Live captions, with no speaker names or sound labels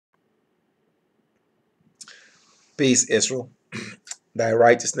Peace, Israel. Thy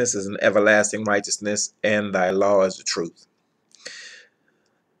righteousness is an everlasting righteousness, and thy law is the truth.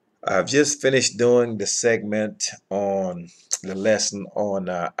 I've just finished doing the segment on the lesson on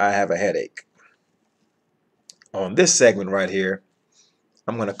I have a headache. On this segment right here,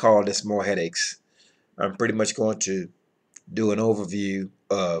 I'm going to call this More Headaches. I'm pretty much going to do an overview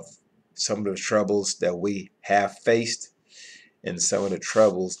of some of the troubles that we have faced and some of the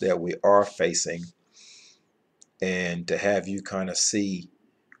troubles that we are facing, and to have you kind of see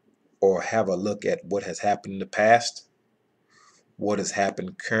or have a look at what has happened in the past, what has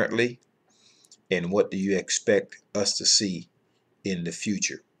happened currently, and what do you expect us to see in the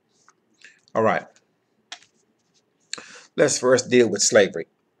future. All right, let's first deal with slavery.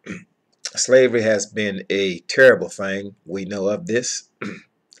 Slavery has been a terrible thing. We know of this.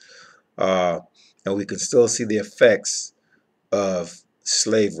 And we can still see the effects of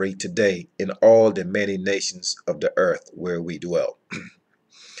slavery today in all the many nations of the earth where we dwell.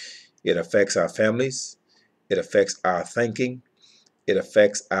 It affects our families. It affects our thinking. It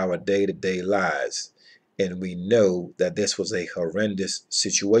affects our day-to-day lives. And we know that this was a horrendous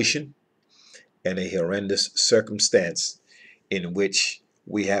situation and a horrendous circumstance in which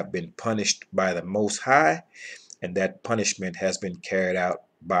we have been punished by the Most High, and that punishment has been carried out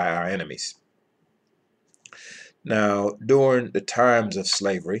by our enemies. Now, during the times of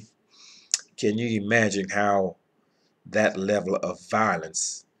slavery, can you imagine how that level of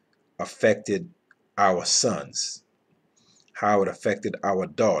violence affected our sons, how it affected our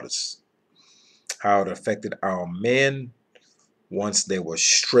daughters, how it affected our men once they were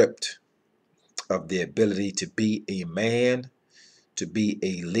stripped of the ability to be a man, to be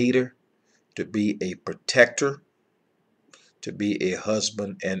a leader, to be a protector, to be a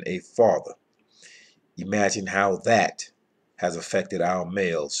husband and a father? Imagine how that has affected our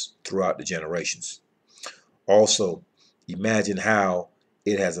males throughout the generations. Also, imagine how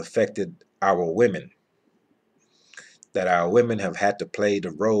it has affected our women, that our women have had to play the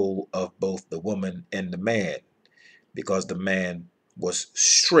role of both the woman and the man because the man was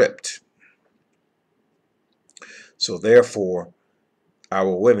stripped. So therefore,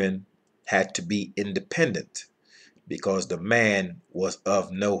 our women had to be independent because the man was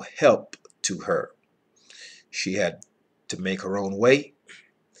of no help to her. She had to make her own way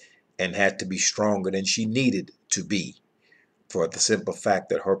and had to be stronger than she needed to be, for the simple fact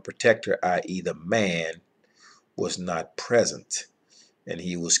that her protector, i.e. the man, was not present, and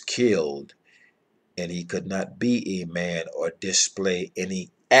he was killed, and he could not be a man or display any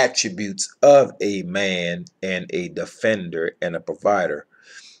attributes of a man and a defender and a provider,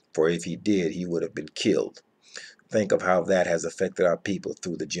 for if he did, he would have been killed. Think of how that has affected our people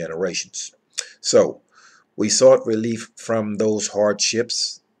through the generations. So we sought relief from those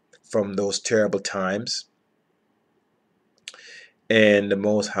hardships, from those terrible times, and the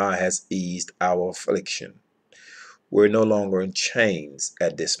Most High has eased our affliction. We're no longer in chains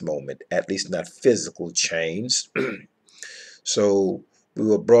at this moment, at least not physical chains. So we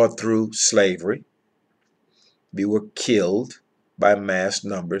were brought through slavery. We were killed by mass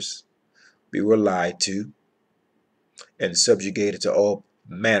numbers. We were lied to and subjugated to all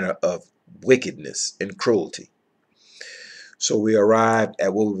manner of wickedness and cruelty. So we arrived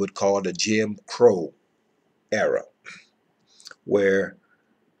at what we would call the Jim Crow era, where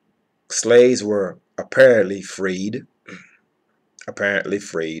slaves were apparently freed,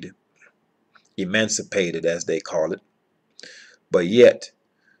 emancipated as they call it. But yet,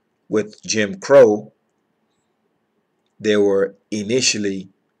 with Jim Crow, they were initially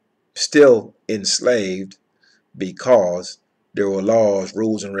still enslaved because there were laws,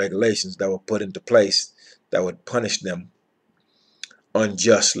 rules, and regulations that were put into place that would punish them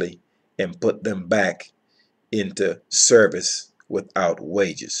unjustly and put them back into service without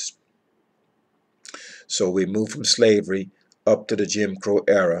wages. So we moved from slavery up to the Jim Crow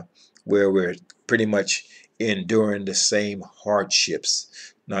era, where we're pretty much enduring the same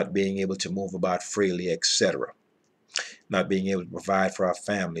hardships, not being able to move about freely, etc., not being able to provide for our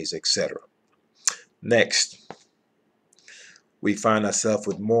families, etc. Next, we find ourselves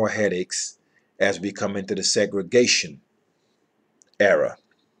with more headaches as we come into the segregation era,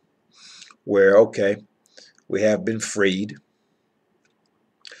 where, okay, we have been freed.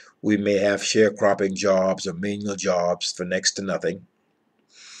 We may have sharecropping jobs or menial jobs for next to nothing,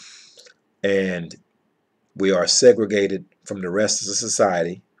 and we are segregated from the rest of the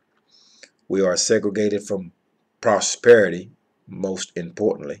society. We are segregated from prosperity, most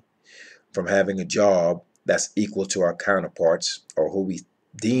importantly, from having a job that's equal to our counterparts or who we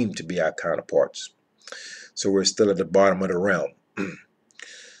deem to be our counterparts. So we're still at the bottom of the realm.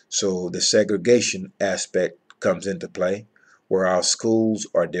 So the segregation aspect comes into play, where our schools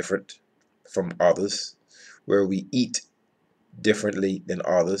are different from others, where we eat differently than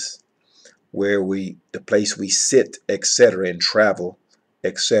others, where the place we sit, etc., and travel,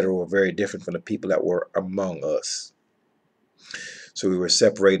 etc., were very different from the people that were among us. So we were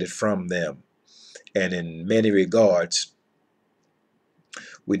separated from them. And in many regards,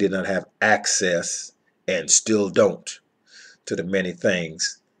 we did not have access, and still don't, to the many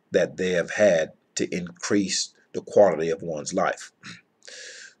things that they have had to increase the quality of one's life.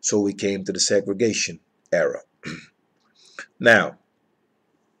 So we came to the segregation era. Now,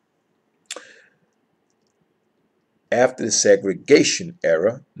 after the segregation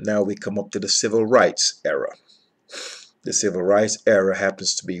era, now we come up to the civil rights era. The civil rights era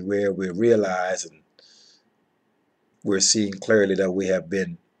happens to be where we realize and we're seeing clearly that we have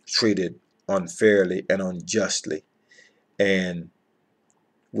been treated unfairly and unjustly. And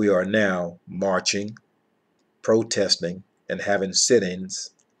we are now marching, protesting, and having sit-ins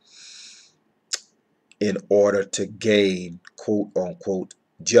in order to gain quote unquote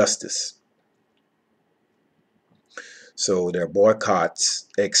justice. So there are boycotts,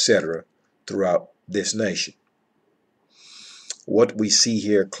 etc., throughout this nation. What we see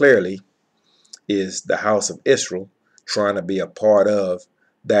here clearly is the house of Israel trying to be a part of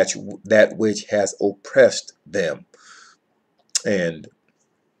that which has oppressed them. And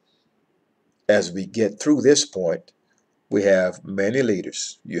as we get through this point, we have many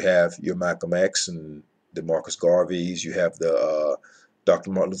leaders. You have your Malcolm X and the Marcus Garveys. You have the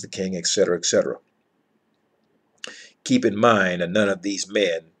Dr. Martin Luther King, etc., etc. Keep in mind that none of these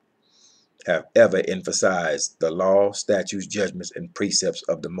men have ever emphasized the law, statutes, judgments, and precepts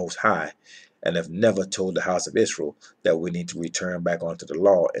of the Most High, and have never told the house of Israel that we need to return back onto the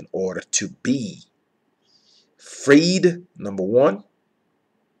law in order to be freed, number one,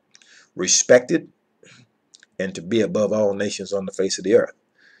 respected, and to be above all nations on the face of the earth.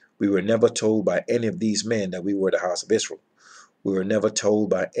 We were never told by any of these men that we were the house of Israel. We were never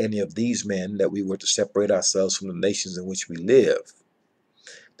told by any of these men that we were to separate ourselves from the nations in which we live,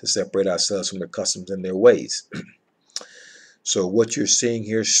 to separate ourselves from their customs and their ways. So what you're seeing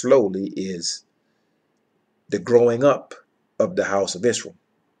here slowly is the growing up of the house of Israel.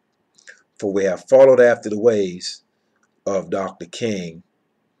 For we have followed after the ways of Dr. King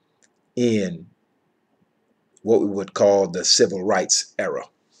in what we would call the civil rights era.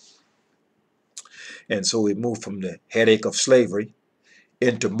 And so we moved from the headache of slavery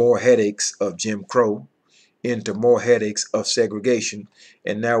into more headaches of Jim Crow, into more headaches of segregation,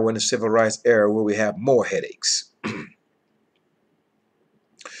 and now we're in the civil rights era where we have more headaches.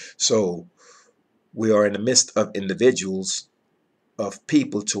 So we are in the midst of individuals, of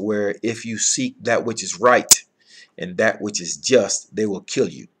people, to where if you seek that which is right and that which is just, they will kill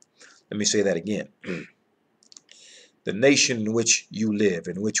you. Let me say that again. The nation in which you live,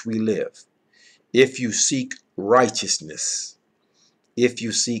 in which we live, if you seek righteousness, if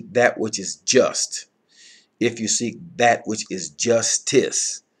you seek that which is just, if you seek that which is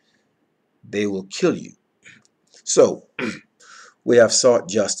justice, they will kill you. So we have sought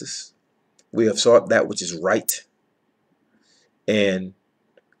justice. We have sought that which is right. And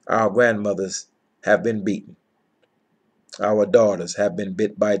our grandmothers have been beaten. Our daughters have been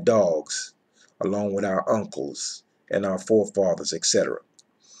bit by dogs, along with our uncles and our forefathers, etc.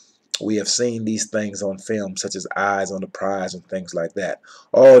 We have seen these things on film, such as Eyes on the Prize and things like that.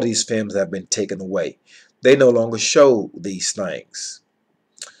 All these films have been taken away. They no longer show these things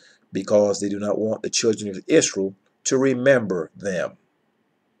because they do not want the children of Israel to remember them,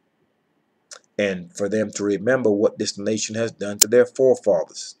 and for them to remember what this nation has done to their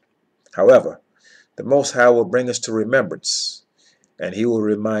forefathers. However, the Most High will bring us to remembrance, and He will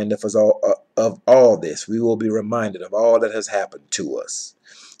remind us of all this. We will be reminded of all that has happened to us.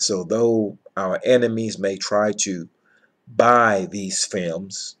 So though our enemies may try to buy these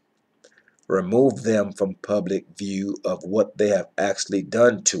films, remove them from public view of what they have actually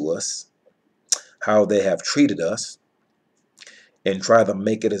done to us, how they have treated us, and try to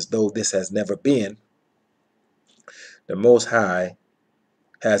make it as though this has never been, the Most High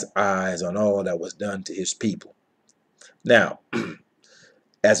has eyes on all that was done to His people. Now,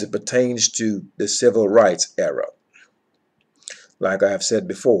 as it pertains to the civil rights era, like I have said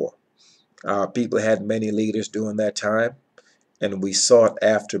before, our people had many leaders during that time, and we sought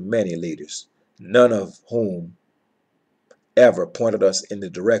after many leaders, none of whom ever pointed us in the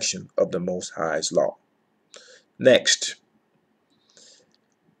direction of the Most High's law. Next,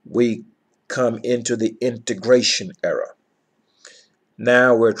 we come into the integration era.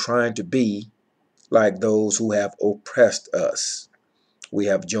 Now we're trying to be like those who have oppressed us. We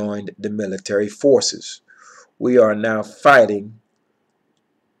have joined the military forces. we are now fighting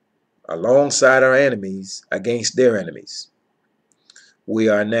alongside our enemies against their enemies. We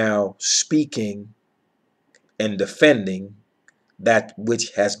are now speaking and defending that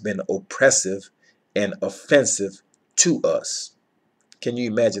which has been oppressive and offensive to us. Can you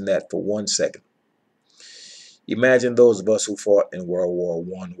imagine that for 1 second? Imagine those of us who fought in World War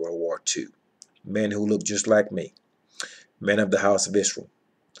I, World War II, men who look just like me, men of the house of Israel,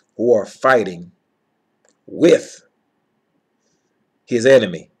 who are fighting with his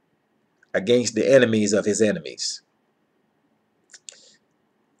enemy against the enemies of his enemies.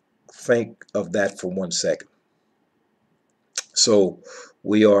 Think of that for 1 second. So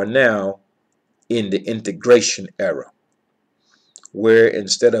we are now in the integration era, where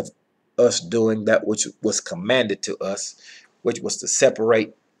instead of us doing that which was commanded to us, which was to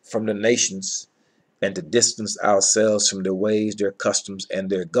separate from the nations and to distance ourselves from their ways, their customs, and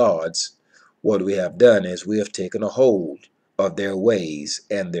their gods, what we have done is we have taken a hold of their ways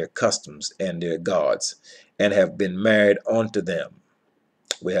and their customs and their gods and have been married unto them.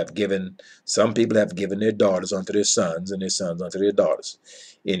 We have given, some people have given their daughters unto their sons and their sons unto their daughters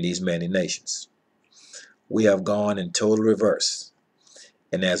in these many nations. We have gone in total reverse.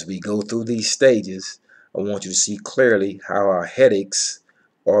 And as we go through these stages, I want you to see clearly how our headaches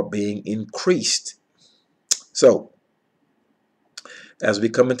are being increased. So, as we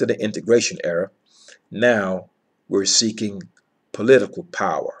come into the integration era, now we're seeking political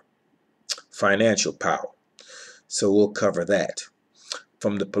power, financial power. So we'll cover that.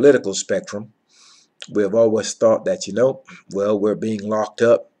 From the political spectrum, we have always thought that, well, we're being locked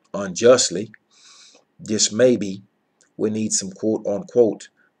up unjustly. Just maybe we need some quote unquote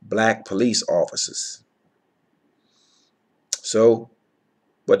black police officers. So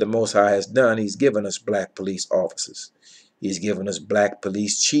what the Most High has done, he's given us black police officers. He's given us black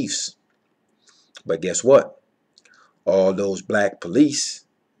police chiefs. But guess what? All those black police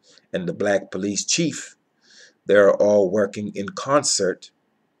and the black police chief, they're all working in concert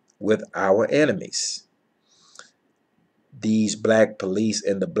with our enemies. These black police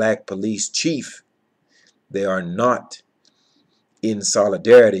and the black police chief, they are not in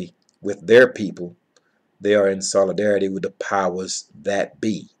solidarity with their people. They are in solidarity with the powers that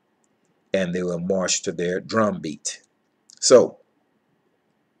be, and they will march to their drumbeat. So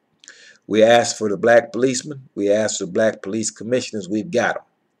we asked for the black policemen, we asked for black police commissioners, we've got them.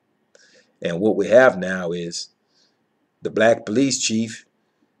 And what we have now is the black police chief.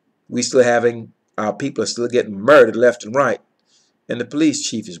 We still having, our people are still getting murdered left and right, and the police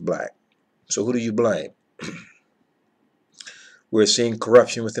chief is black. So who do you blame? We're seeing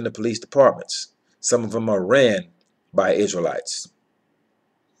corruption within the police departments. Some of them are ran by Israelites.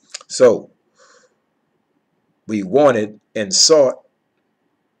 So we wanted and sought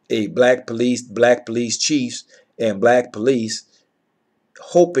a black police chiefs and black police,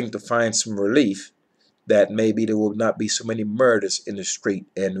 hoping to find some relief that maybe there will not be so many murders in the street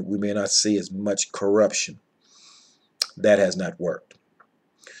and we may not see as much corruption. That has not worked.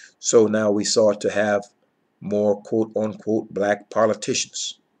 So now we sought to have more quote unquote black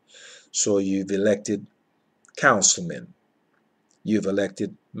politicians. So you've elected councilmen, you've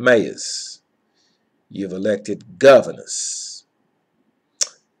elected mayors, you've elected governors,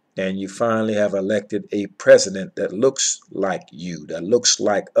 and you finally have elected a president that looks like you, that looks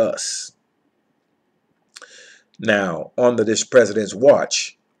like us. Now, under this president's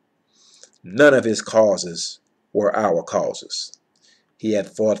watch, none of his causes were our causes. He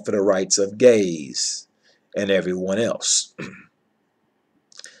had fought for the rights of gays and everyone else.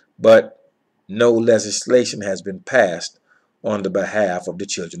 But no legislation has been passed on the behalf of the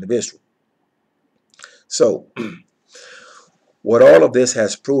children of Israel. So, what all of this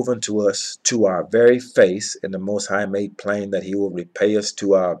has proven to us to our very face, and the Most High made plain that he will repay us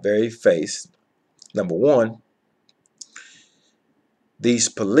to our very face. Number one, these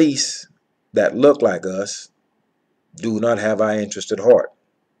police that look like us do not have our interest at heart.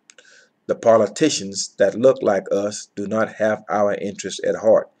 The politicians that look like us do not have our interest at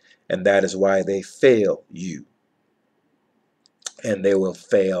heart. And that is why they fail you. And they will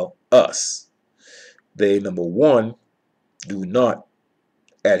fail us. They, number one, do not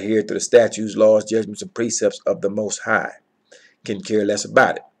adhere to the statutes, laws, judgments, and precepts of the Most High. Can care less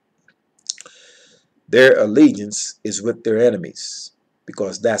about it. Their allegiance is with their enemies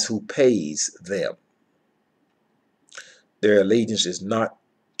because that's who pays them. Their allegiance is not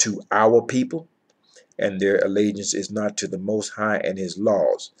to our people, and their allegiance is not to the Most High and his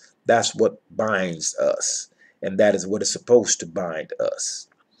laws. That's what binds us, and that is what is supposed to bind us.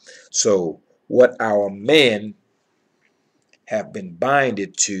 So what our men have been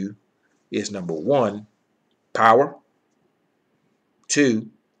binded to is, number one, power, 2,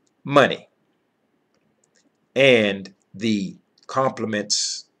 money, and the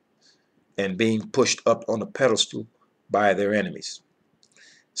compliments and being pushed up on a pedestal by their enemies.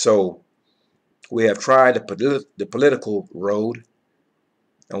 So we have tried the political road,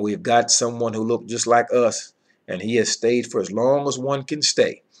 and we've got someone who looked just like us, and he has stayed for as long as one can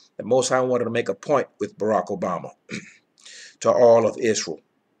stay. The Most High wanted to make a point with Barack Obama to all of Israel.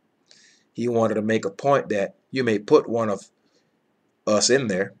 He wanted to make a point that you may put one of us in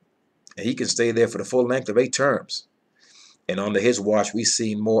there, and he can stay there for the full length of 8 terms. And under his watch, we've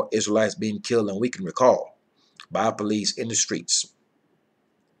seen more Israelites being killed than we can recall by police in the streets.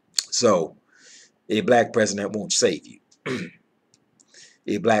 So a black president won't save you.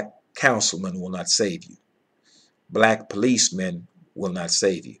 A black councilman will not save you. Black policemen will not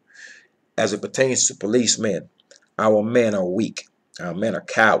save you. As it pertains to policemen, our men are weak. Our men are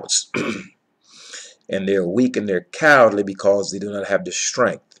cowards. And they're weak and they're cowardly because they do not have the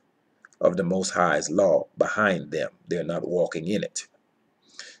strength of the Most High's law behind them. They're not walking in it.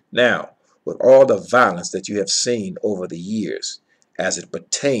 Now, with all the violence that you have seen over the years as it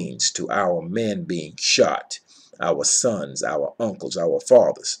pertains to our men being shot, our sons, our uncles, our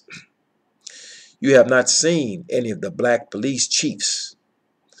fathers, you have not seen any of the black police chiefs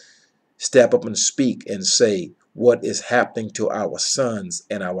step up and speak and say what is happening to our sons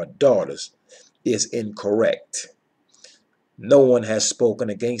and our daughters is incorrect. No one has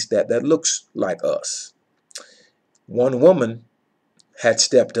spoken against that looks like us. One woman had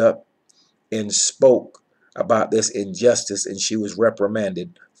stepped up and spoke about this injustice, and she was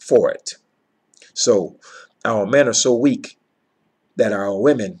reprimanded for it. So our men are so weak that our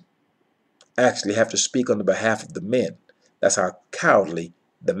women actually have to speak on the behalf of the men. That's how cowardly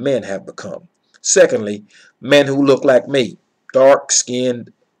the men have become. Secondly, men who look like me,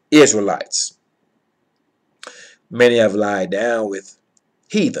 dark-skinned Israelites. Many have lied down with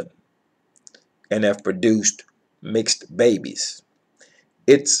heathen and have produced mixed babies.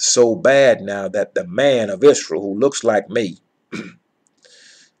 It's so bad now that the man of Israel who looks like me,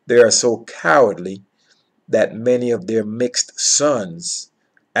 they are so cowardly that many of their mixed sons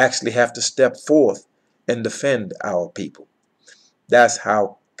actually have to step forth and defend our people. That's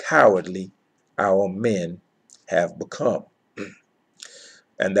how cowardly our men have become.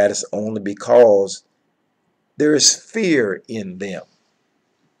 And that is only because there is fear in them.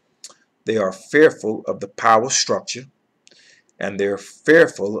 They are fearful of the power structure, and they're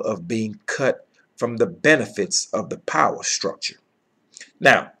fearful of being cut from the benefits of the power structure.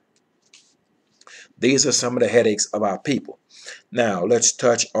 Now, these are some of the headaches of our people. Now, let's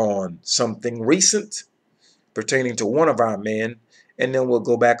touch on something recent pertaining to one of our men, and then we'll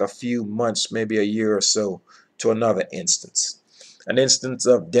go back a few months, maybe a year or so, to another instance. An instance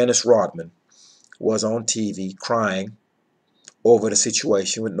of Dennis Rodman was on TV crying over the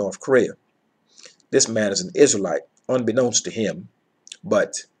situation with North Korea. This man is an Israelite, unbeknownst to him,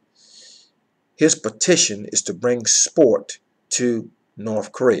 but his petition is to bring sport to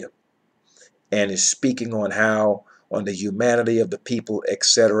North Korea, and is speaking on the humanity of the people,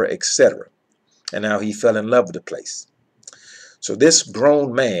 etc., etc., and how he fell in love with the place. So this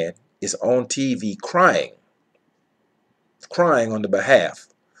grown man is on TV crying on the behalf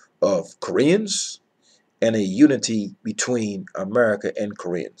of Koreans and a unity between America and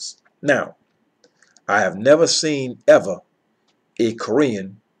Koreans. Now, I have never seen ever a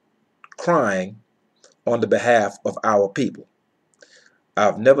Korean crying on the behalf of our people.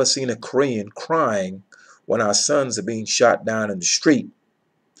 I've never seen a Korean crying when our sons are being shot down in the street,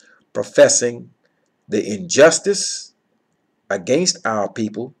 professing the injustice against our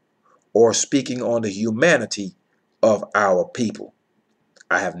people or speaking on the humanity of our people.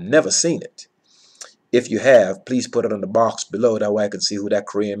 I have never seen it. If you have, please put it in the box below. That way I can see who that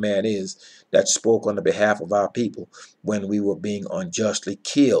Korean man is that spoke on the behalf of our people when we were being unjustly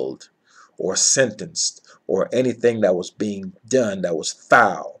killed or sentenced or anything that was being done that was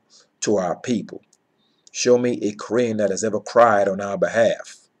foul to our people. Show me a Korean that has ever cried on our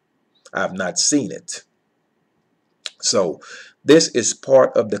behalf. I've not seen it. So this is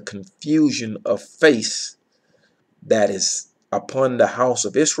part of the confusion of faith that is upon the house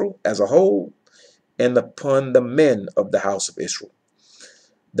of Israel as a whole, and upon the men of the house of Israel.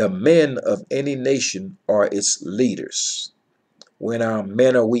 The men of any nation are its leaders. When our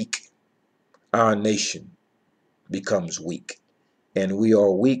men are weak, our nation becomes weak. And we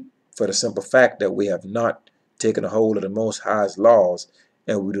are weak for the simple fact that we have not taken a hold of the Most High's laws,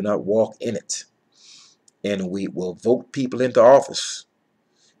 and we do not walk in it. And we will vote people into office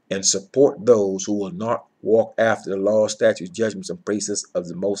and support those who will not walk after the laws, statutes, judgments, and precepts of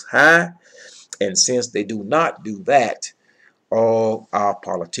the Most High, And since they do not do that, all our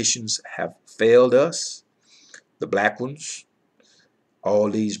politicians have failed us, the black ones, all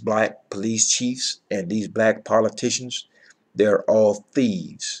these black police chiefs and these black politicians, they're all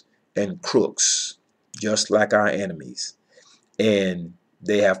thieves and crooks, just like our enemies. And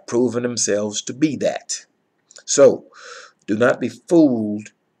they have proven themselves to be that. So do not be fooled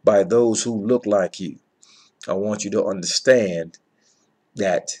by those who look like you. I want you to understand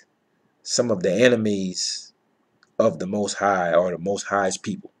that some of the enemies of the Most High are the Most High's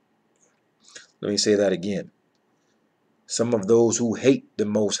people. Let me say that again. Some of those who hate the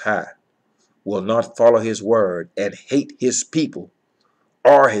Most High, will not follow his word, and hate his people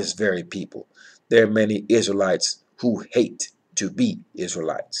are his very people. There are many Israelites who hate to be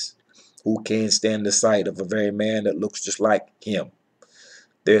Israelites, who can't stand the sight of a very man that looks just like him.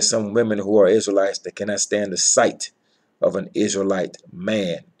 There are some women who are Israelites that cannot stand the sight of an Israelite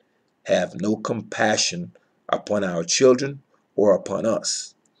man, have no compassion upon our children or upon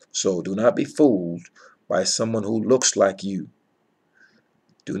us. So do not be fooled by someone who looks like you.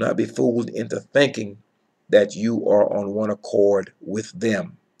 Do not be fooled into thinking that you are on one accord with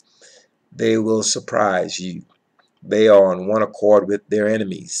them. They will surprise you. They are on one accord with their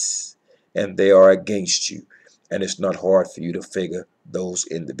enemies, and they are against you. And it's not hard for you to figure those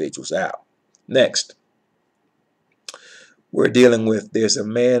individuals out. Next, we're dealing with, there's a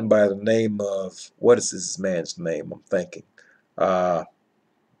man by the name of, what is this man's name? I'm thinking.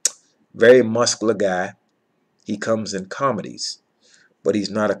 Very muscular guy. He comes in comedies, but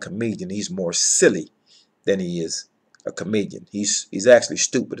he's not a comedian. He's more silly than he is a comedian. He's actually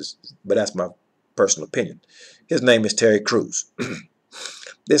stupid, but that's my personal opinion. His name is Terry Crews.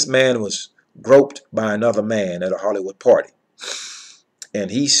 This man was groped by another man at a Hollywood party. And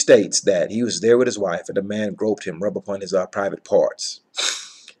he states that he was there with his wife, and the man groped him, rubbed upon his private parts.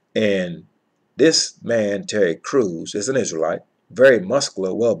 And this man, Terry Crews, is an Israelite, very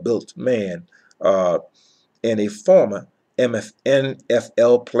muscular, well-built man, and a former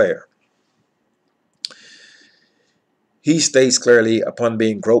NFL player. He states clearly, upon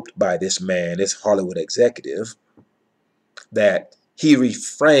being groped by this man, this Hollywood executive, that he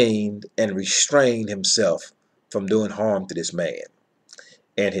refrained and restrained himself from doing harm to this man.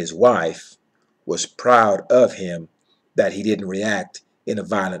 And his wife was proud of him that he didn't react in a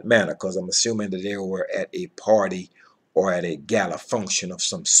violent manner, because I'm assuming that they were at a party or at a gala function of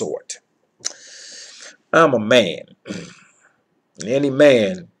some sort. I'm a man. And any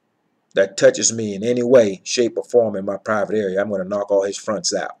man that touches me in any way, shape, or form in my private area, I'm going to knock all his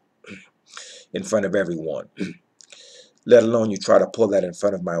fronts out in front of everyone. Let alone you try to pull that in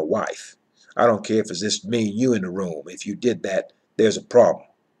front of my wife. I don't care if it's just me and you in the room. If you did that, there's a problem.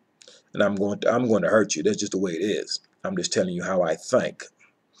 And I'm going to hurt you. That's just the way it is. I'm just telling you how I think.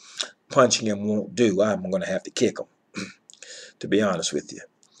 Punching him won't do. I'm going to have to kick him, to be honest with you.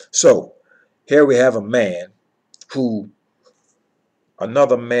 So here we have a man who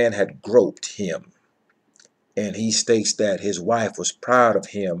another man had groped him. And he states that his wife was proud of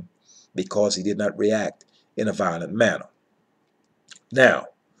him because he did not react in a violent manner. Now,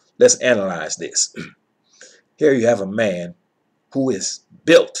 let's analyze this. Here you have a man who is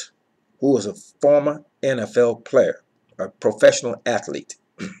built, who is a former NFL player, a professional athlete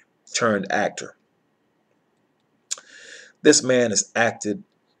turned actor. This man has acted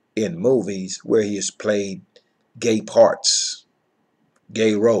in movies where he has played gay parts,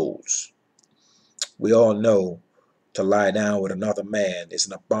 gay roles. We all know to lie down with another man is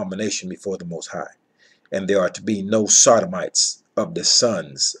an abomination before the Most High, and there are to be no sodomites of the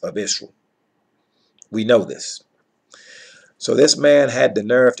sons of Israel. We know this. So this man had the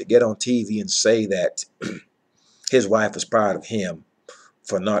nerve to get on TV and say that his wife was proud of him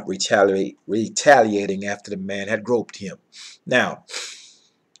for not retaliating after the man had groped him. Now,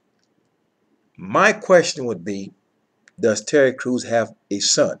 my question would be, does Terry Crews have a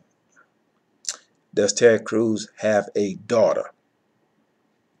son? Does Terry Crews have a daughter?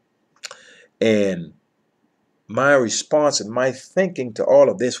 And my response and my thinking to all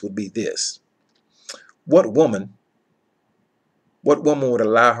of this would be this. What woman would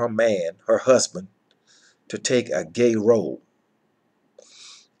allow her man, her husband, to take a gay role?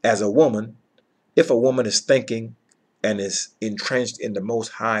 As a woman, if a woman is thinking and is entrenched in the Most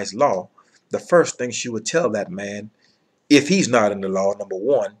High's law, the first thing she would tell that man, if he's not in the law, number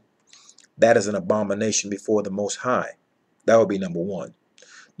one, that is an abomination before the Most High. That would be number one.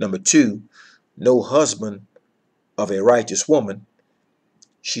 Number two, no husband of a righteous woman,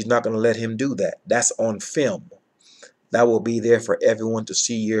 she's not going to let him do that. That's on film. That will be there for everyone to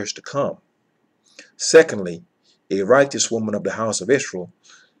see years to come. Secondly, a righteous woman of the house of Israel,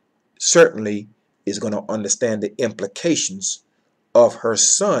 certainly is going to understand the implications of her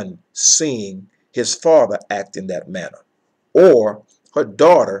son seeing his father act in that manner, or her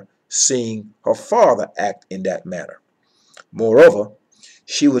daughter seeing her father act in that manner. Moreover,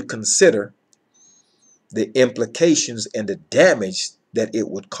 she would consider the implications and the damage that it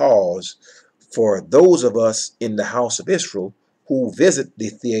would cause for those of us in the house of Israel who visit the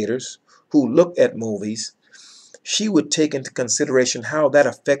theaters, who look at movies. She would take into consideration how that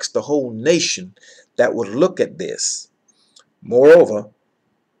affects the whole nation that would look at this. Moreover,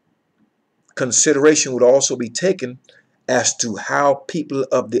 consideration would also be taken as to how people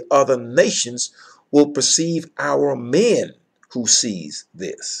of the other nations will perceive our men who sees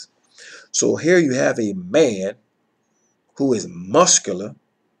this. So here you have a man who is muscular,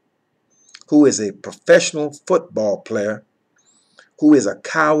 who is a professional football player, who is a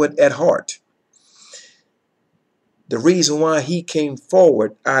coward at heart. The reason why he came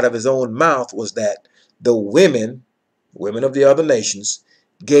forward out of his own mouth was that the women of the other nations,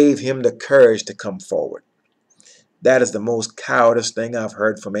 gave him the courage to come forward. That is the most cowardice thing I've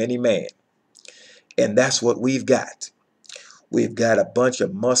heard from any man. And that's what we've got. We've got a bunch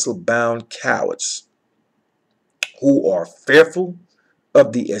of muscle-bound cowards who are fearful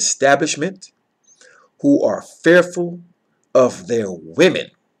of the establishment, who are fearful of their women,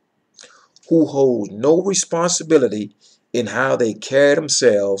 who hold no responsibility in how they carry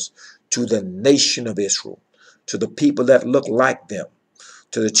themselves to the nation of Israel, to the people that look like them,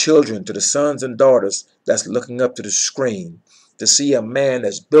 to the children, to the sons and daughters that's looking up to the screen to see a man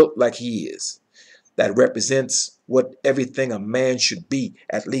that's built like he is, that represents what everything a man should be,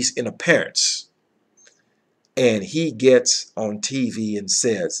 at least in appearance. And he gets on TV and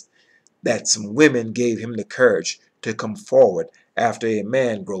says that some women gave him the courage to come forward after a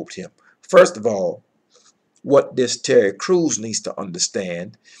man groped him. First of all, what this Terry Crews needs to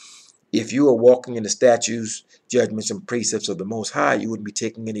understand, if you are walking in the statutes, judgments, and precepts of the Most High, you wouldn't be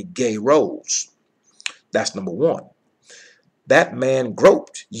taking any gay roles. That's number one. That man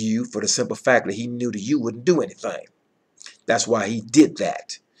groped you for the simple fact that he knew that you wouldn't do anything. That's why he did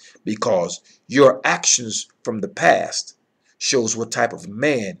that, because your actions from the past shows what type of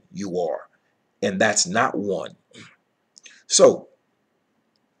man you are, and that's not one. So,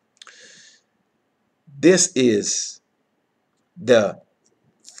 this is the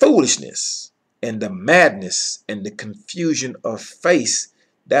foolishness and the madness and the confusion of faith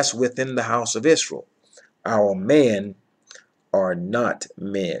that's within the house of Israel. Our men are not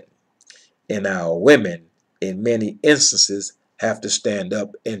men, and our women, in many instances, have to stand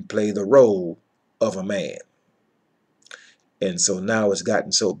up and play the role of a man. And so now it's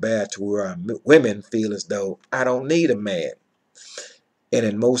gotten so bad to where our women feel as though I don't need a man. And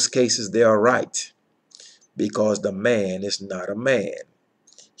in most cases, they are right, because the man is not a man.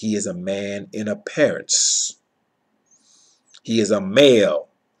 He is a man in appearance. He is a male,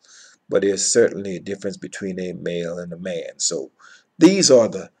 but there's certainly a difference between a male and a man. So these are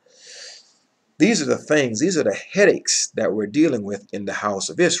the things, these are the headaches that we're dealing with in the house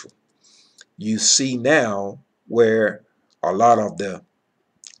of Israel. You see now where a lot of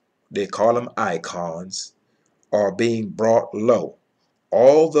they call them icons, are being brought low.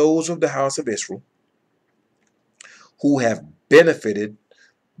 All those of the house of Israel who have benefited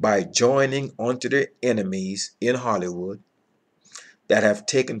by joining onto their enemies in Hollywood, that have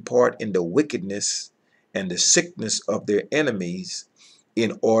taken part in the wickedness and the sickness of their enemies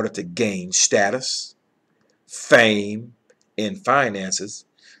in order to gain status, fame, and finances,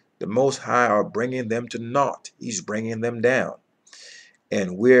 the Most High are bringing them to naught. He's bringing them down.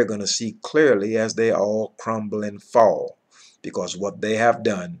 And we're going to see clearly as they all crumble and fall, because what they have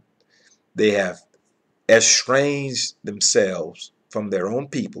done, they have estranged themselves from their own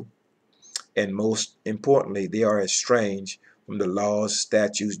people, and most importantly, they are estranged from the laws,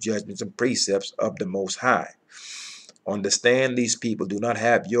 statutes, judgments, and precepts of the Most High. Understand, these people do not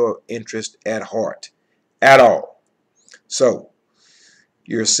have your interest at heart at all. So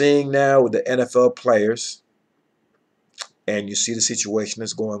you're seeing now with the NFL players, and you see the situation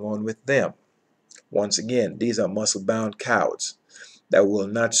that's going on with them. Once again, these are muscle-bound cowards that will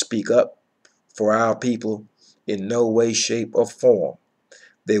not speak up for our people in no way, shape, or form.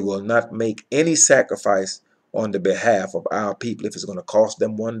 They will not make any sacrifice on the behalf of our people if it's going to cost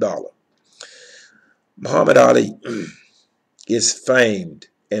them $1. Muhammad Ali is famed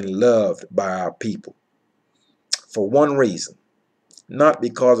and loved by our people for one reason, not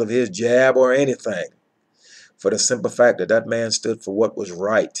because of his jab or anything, for the simple fact that that man stood for what was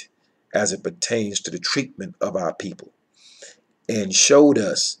right as it pertains to the treatment of our people, and showed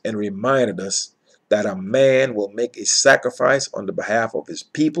us and reminded us that a man will make a sacrifice on the behalf of his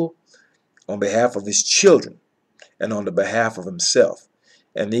people, on behalf of his children, and on the behalf of himself.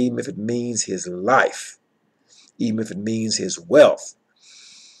 And even if it means his life, even if it means his wealth.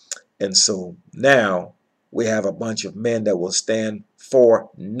 And so now we have a bunch of men that will stand for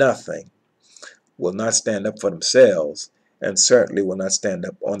nothing, will not stand up for themselves, and certainly will not stand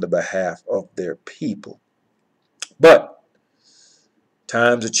up on the behalf of their people. But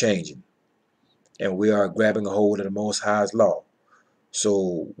times are changing, and we are grabbing a hold of the Most High's law.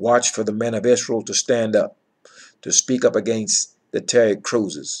 So watch for the men of Israel to stand up, to speak up against the Terry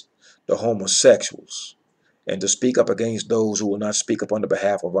Cruzes, the homosexuals, and to speak up against those who will not speak up on the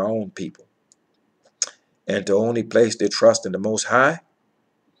behalf of our own people, and to only place their trust in the Most High,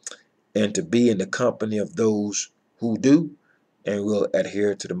 and to be in the company of those who do and will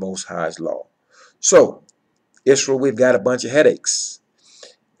adhere to the Most High's law. So, Israel, we've got a bunch of headaches,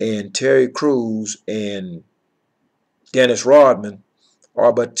 and Terry Crews and Dennis Rodman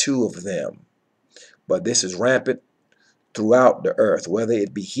are but two of them. But this is rampant throughout the earth, whether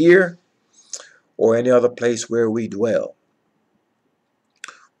it be here or any other place where we dwell.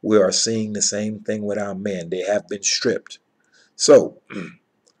 We are seeing the same thing with our men. They have been stripped. So,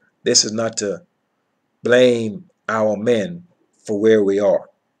 this is not to blame our men for where we are.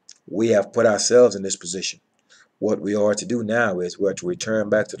 We have put ourselves in this position. What we are to do now is we are to return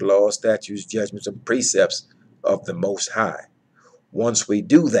back to the laws, statutes, judgments, and precepts of the Most High. Once we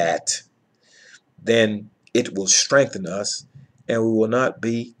do that, then it will strengthen us, and we will not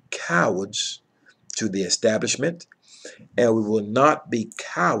be cowards to the establishment, and we will not be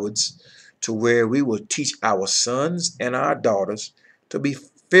cowards to where we will teach our sons and our daughters to be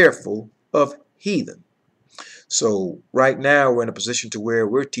fearful of heathen. So right now we're in a position to where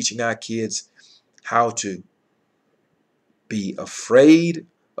we're teaching our kids how to be afraid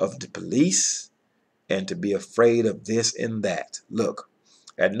of the police and to be afraid of this and that. Look,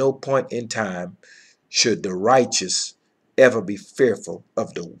 at no point in time should the righteous ever be fearful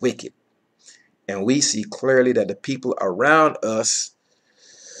of the wicked. And we see clearly that the people around us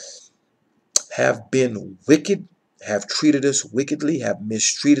have been wicked, have treated us wickedly, have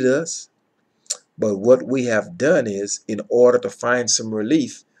mistreated us. But what we have done is, in order to find some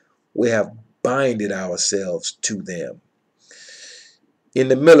relief, we have binded ourselves to them. In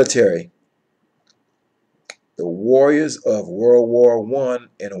the military, the warriors of World War I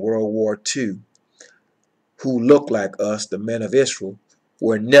and World War II, who looked like us, the men of Israel,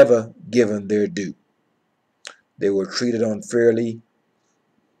 were never given their due. They were treated unfairly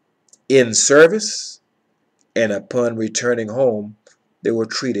in service, and upon returning home, they were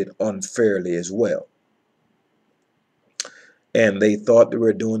treated unfairly as well. And they thought they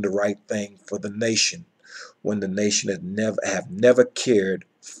were doing the right thing for the nation, when the nation have never cared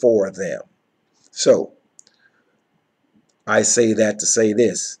for them. So, I say that to say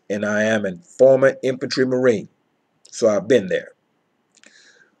this, and I am a former infantry Marine, so I've been there.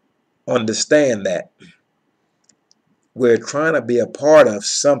 Understand that we're trying to be a part of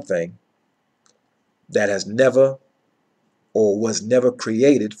something that has never or was never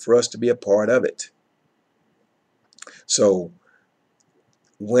created for us to be a part of it. So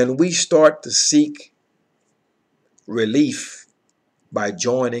when we start to seek relief by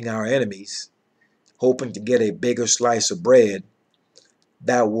joining our enemies, hoping to get a bigger slice of bread,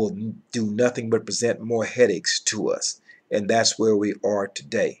 that will do nothing but present more headaches to us. And that's where we are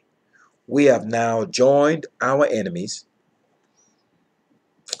today. We have now joined our enemies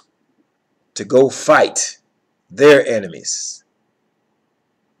to go fight their enemies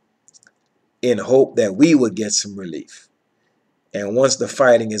in hope that we would get some relief. And once the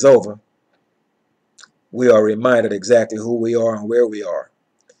fighting is over, we are reminded exactly who we are and where we are.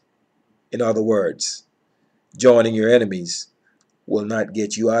 In other words, joining your enemies will not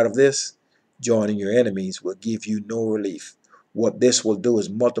get you out of this. Joining your enemies will give you no relief. What this will do is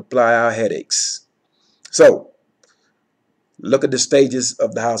multiply our headaches. So, look at the stages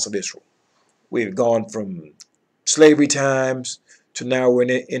of the house of Israel. We've gone from slavery times to now we're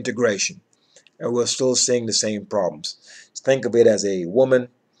in integration, and we're still seeing the same problems. Think of it as a woman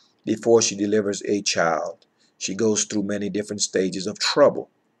before she delivers a child. She goes through many different stages of trouble.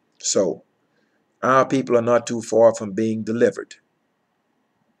 So, our people are not too far from being delivered.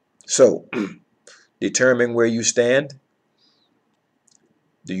 So, determine where you stand.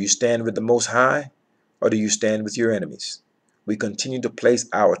 Do you stand with the Most High, or do you stand with your enemies? We continue to place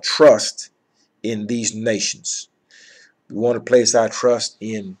our trust in these nations. We want to place our trust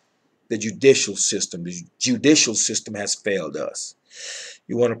in the judicial system. The judicial system has failed us.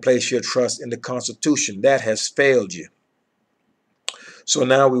 You want to place your trust in the Constitution. That has failed you. So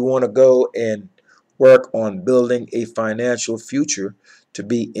now we want to go and work on building a financial future to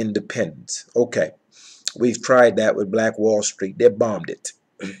be independent. Okay, we've tried that with Black Wall Street. They bombed it.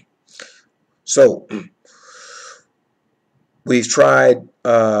 So we've tried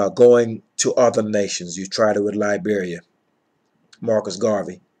going to other nations. You tried it with Liberia. Marcus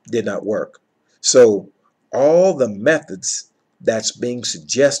Garvey did not work. So all the methods that's being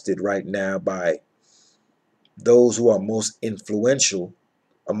suggested right now by those who are most influential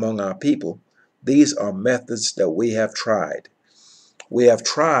among our people, these are methods that we have tried. We have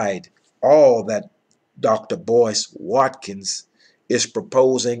tried all that Dr. Boyce Watkins is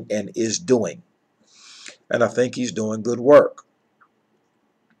proposing and is doing. And I think he's doing good work.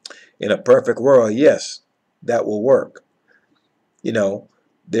 In a perfect world, yes, that will work. You know,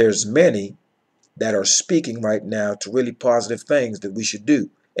 there's many that are speaking right now to really positive things that we should do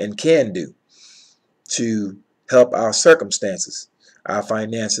and can do to help our circumstances, our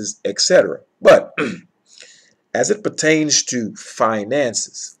finances, etc. But as it pertains to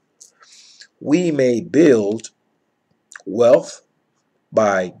finances, we may build wealth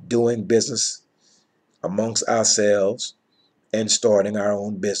by doing business amongst ourselves and starting our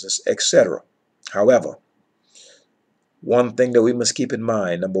own business, etc. However, one thing that we must keep in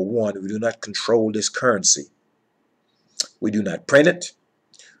mind, number one, we do not control this currency. We do not print it.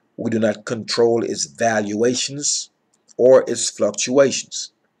 We do not control its valuations or its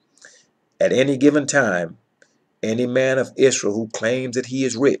fluctuations. At any given time, any man of Israel who claims that he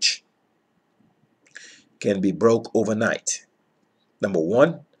is rich can be broke overnight. Number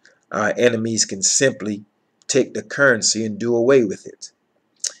one, our enemies can simply take the currency and do away with it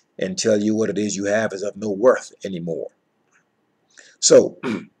and tell you what it is you have is of no worth anymore. So,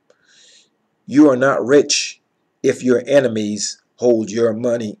 you are not rich if your enemies hold your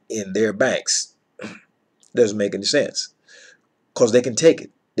money in their banks. Doesn't make any sense. Because they can take it.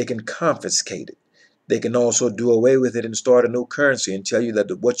 They can confiscate it. They can also do away with it and start a new currency and tell you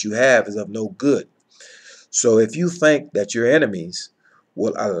that what you have is of no good. So if you think that your enemies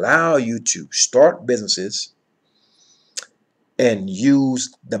will allow you to start businesses and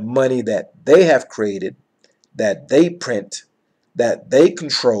use the money that they have created, that they print, that they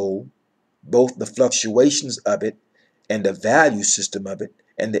control, both the fluctuations of it and the value system of it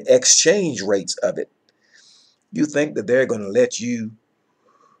and the exchange rates of it, you think that they're going to let you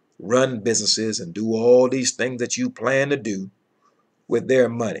run businesses and do all these things that you plan to do with their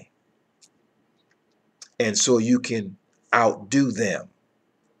money, and so you can outdo them.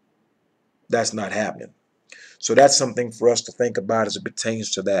 That's not happening. So that's something for us to think about as it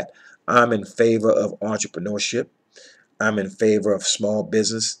pertains to that. I'm in favor of entrepreneurship. I'm in favor of small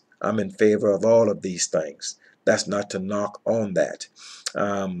business. I'm in favor of all of these things. That's not to knock on that.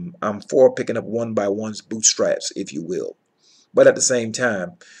 I'm for picking up one by one's bootstraps, if you will. But at the same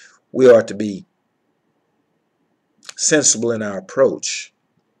time, we are to be sensible in our approach.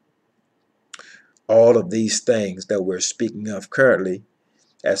 All of these things that we're speaking of currently,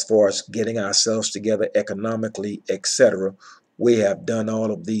 as far as getting ourselves together economically, etc., we have done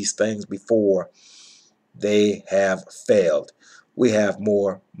all of these things before. They have failed. We have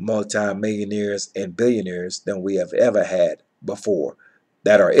more multimillionaires and billionaires than we have ever had before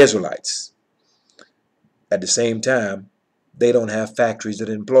that are Israelites. At the same time, they don't have factories that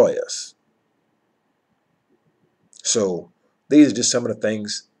employ us. So these are just some of the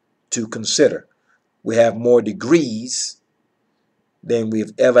things to consider. We have more degrees than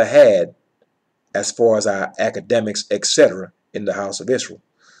we've ever had as far as our academics, etc., in the house of Israel.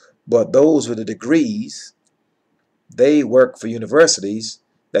 But those with the degrees, they work for universities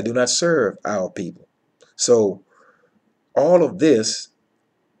that do not serve our people. So all of this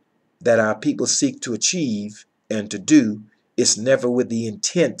that our people seek to achieve and to do is never with the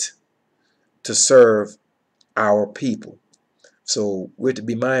intent to serve our people. So we're to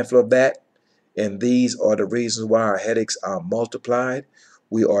be mindful of that. And these are the reasons why our headaches are multiplied.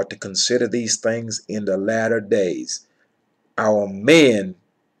 We are to consider these things in the latter days. Our men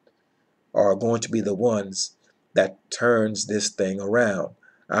are going to be the ones that turns this thing around.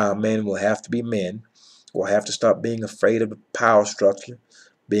 Our men will have to be men. Will have to stop being afraid of the power structure,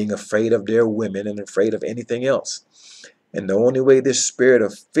 being afraid of their women, and afraid of anything else. And the only way this spirit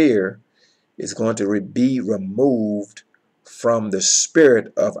of fear is going to be removed from the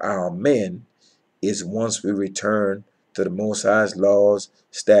spirit of our men is once we return to the Most High's laws,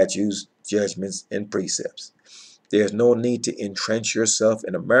 statutes, judgments, and precepts. There's no need to entrench yourself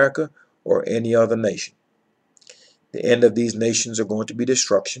in America or any other nation. The end of these nations are going to be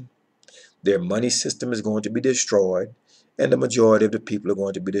destruction. Their money system is going to be destroyed, and the majority of the people are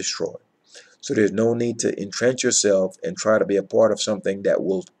going to be destroyed. So there's no need to entrench yourself and try to be a part of something that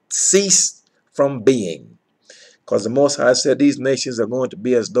will cease from being. Because the Most High said these nations are going to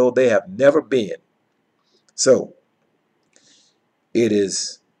be as though they have never been. So, it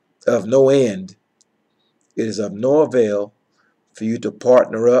is of no end, it is of no avail for you to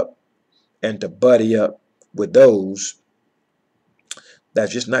partner up and to buddy up with those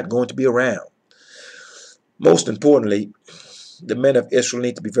that's just not going to be around. Most importantly, the men of Israel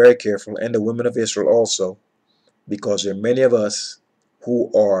need to be very careful, and the women of Israel also, because there are many of us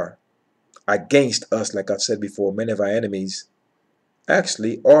who are against us. Like I've said before, many of our enemies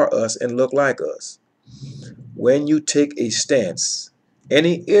actually are us and look like us. When you take a stance,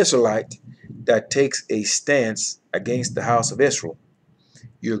 any Israelite that takes a stance against the house of Israel,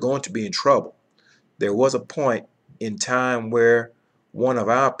 you're going to be in trouble. There was a point in time where one of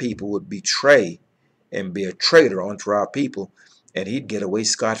our people would betray and be a traitor unto our people, and he'd get away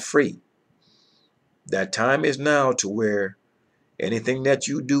scot-free. That time is now to where anything that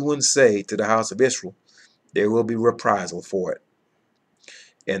you do and say to the house of Israel, there will be reprisal for it.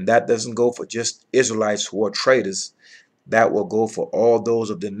 And that doesn't go for just Israelites who are traitors. That will go for all those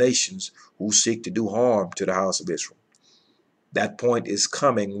of the nations who seek to do harm to the house of Israel. That point is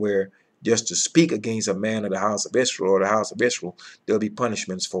coming where just to speak against a man of the house of Israel or the house of Israel, there'll be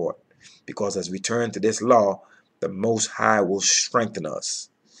punishments for it. Because as we turn to this law, the Most High will strengthen us.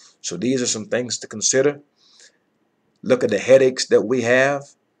 So these are some things to consider. Look at the headaches that we have.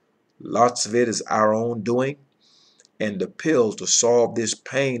 Lots of it is our own doing. And the pill to solve this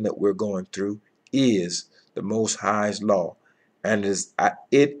pain that we're going through is the Most High's law. And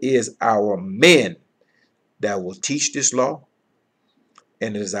it is our men that will teach this law.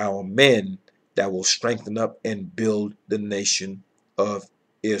 And it is our men that will strengthen up and build the nation of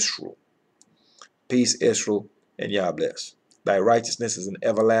Israel. Peace, Israel, and Yah bless. Thy righteousness is an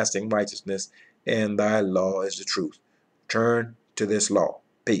everlasting righteousness, and thy law is the truth. Turn to this law.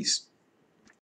 Peace.